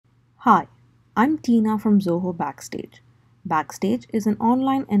Hi, I'm Tina from Zoho Backstage. Backstage is an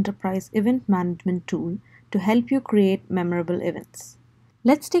online enterprise event management tool to help you create memorable events.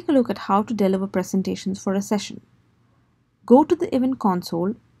 Let's take a look at how to deliver presentations for a session. Go to the event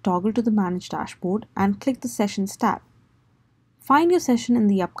console, toggle to the Manage dashboard, and click the Sessions tab. Find your session in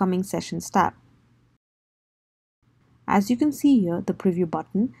the Upcoming Sessions tab. As you can see here, the preview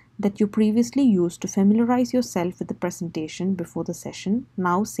button that you previously used to familiarize yourself with the presentation before the session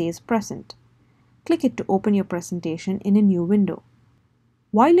now says Present. Click it to open your presentation in a new window.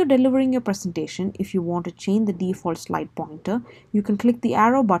 While you're delivering your presentation, if you want to change the default slide pointer, you can click the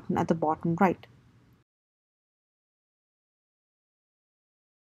arrow button at the bottom right.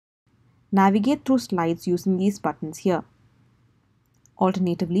 Navigate through slides using these buttons here.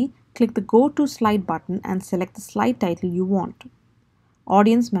 Alternatively, click the Go to Slide button and select the slide title you want.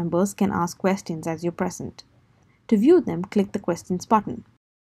 Audience members can ask questions as you present. To view them, click the Questions button.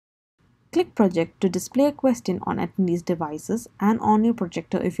 Click Project to display a question on attendees' devices and on your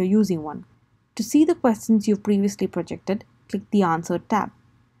projector if you're using one. To see the questions you've previously projected, click the Answered tab.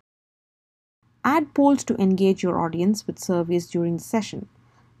 Add polls to engage your audience with surveys during the session.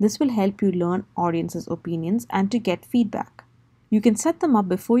 This will help you learn audience's opinions and to get feedback. You can set them up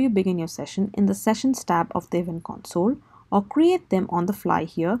before you begin your session in the Sessions tab of the event console or create them on the fly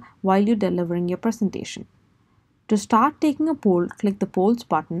here while you're delivering your presentation. To start taking a poll, click the Polls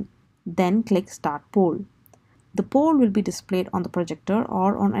button, then click Start Poll. The poll will be displayed on the projector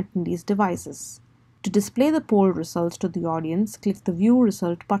or on attendees' devices. To display the poll results to the audience, click the View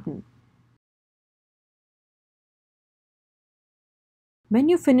Result button. When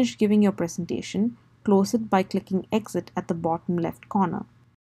you finish giving your presentation, close it by clicking Exit at the bottom left corner.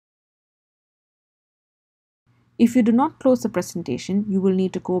 If you do not close the presentation, you will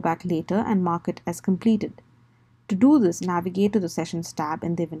need to go back later and mark it as completed. To do this, navigate to the Sessions tab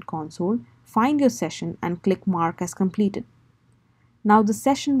in the event console, find your session and click Mark as completed. Now the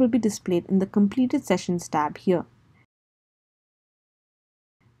session will be displayed in the Completed Sessions tab here.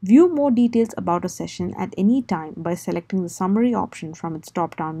 View more details about a session at any time by selecting the Summary option from its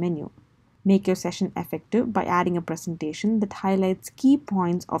drop-down menu. Make your session effective by adding a presentation that highlights key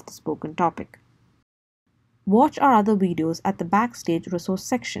points of the spoken topic. Watch our other videos at the Backstage resource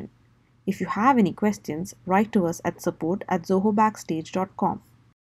section. If you have any questions, write to us at support@zohobackstage.com.